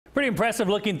Pretty impressive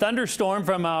looking thunderstorm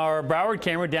from our Broward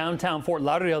camera downtown Fort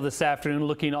Lauderdale this afternoon,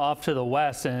 looking off to the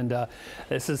west. And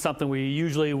this is something we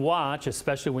usually watch,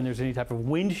 especially when there's any type of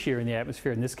wind shear in the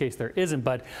atmosphere. In this case, there isn't,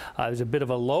 but there's a bit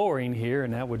of a lowering here,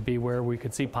 and that would be where we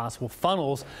could see possible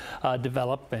funnels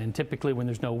develop. And typically when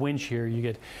there's no wind shear, you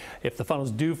get, if the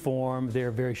funnels do form,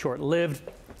 they're very short-lived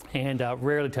and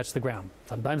rarely touch the ground.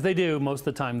 Sometimes they do, most of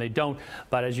the time they don't.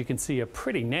 But as you can see, a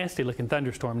pretty nasty looking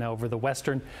thunderstorm now over the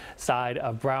western side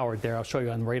of Broward there. I'll show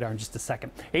you on the radar in just a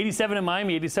second. 87 in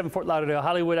Miami, 87 Fort Lauderdale,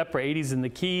 Hollywood, upper 80s in the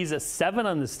Keys, a 7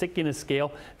 on the stickiness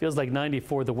scale. Feels like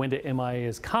 94. The wind at MIA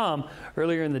is calm.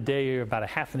 Earlier in the day, about a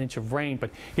 ½ inch of rain. But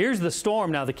here's the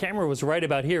storm. Now the camera was right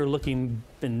about here looking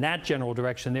in that general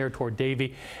direction there toward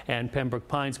Davie and Pembroke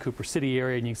Pines, Cooper City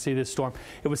area, and you can see this storm.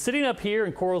 It was sitting up here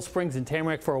in Coral Springs and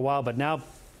Tamarack for a while, but now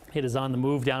it is on the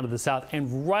move down to the south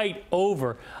and right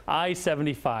over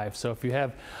I-75. So if you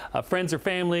have friends or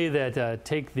family that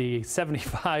take the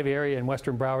 75 area in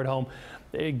western Broward home,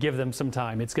 give them some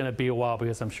time. It's going to be a while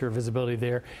because I'm sure visibility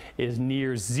there is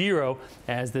near zero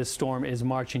as this storm is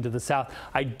marching to the south.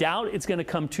 I doubt it's going to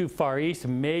come too far east. It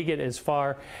may get as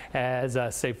far as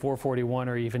say 441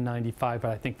 or even 95,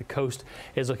 but I think the coast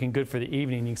is looking good for the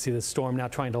evening. You can see the storm now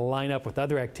trying to line up with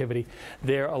other activity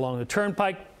there along the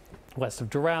turnpike west of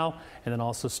Doral, and then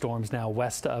also storms now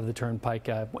west of the turnpike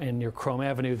and near Chrome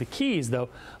Avenue. The Keys, though,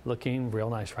 looking real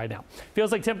nice right now.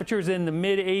 Feels like temperatures in the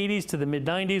mid 80s to the mid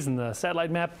 90s, and the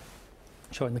satellite map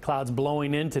showing the clouds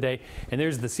blowing in today. And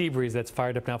there's the sea breeze that's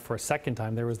fired up now for a second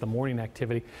time. There was the morning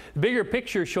activity. The bigger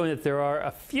picture showing that there are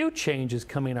a few changes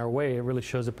coming our way. It really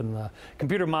shows up in the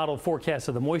computer model forecast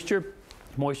of the moisture.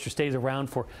 Moisture stays around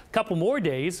for a couple more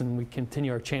days, and we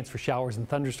continue our chance for showers and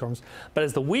thunderstorms. But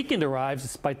as the weekend arrives,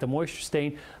 despite the moisture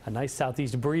staying, a nice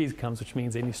southeast breeze comes, which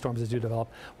means any storms that do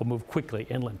develop will move quickly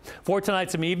inland. For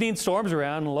tonight, some evening storms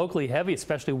around, locally heavy,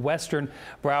 especially western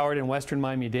Broward and western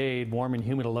Miami-Dade. Warm and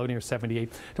humid, a low near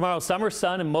 78. Tomorrow, summer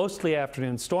sun and mostly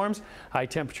afternoon storms. High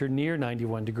temperature near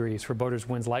 91 degrees. For boaters,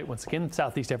 winds light once again.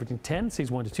 Southeast averaging 10, seas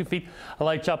 1 to 2 feet. A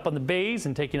light chop on the bays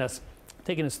and taking us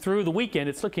through the weekend.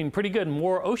 It's looking pretty good.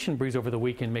 More ocean breeze over the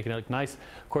weekend, making it look nice.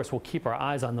 Of course, we'll keep our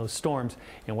eyes on those storms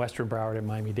in western Broward and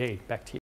Miami-Dade. Back to you.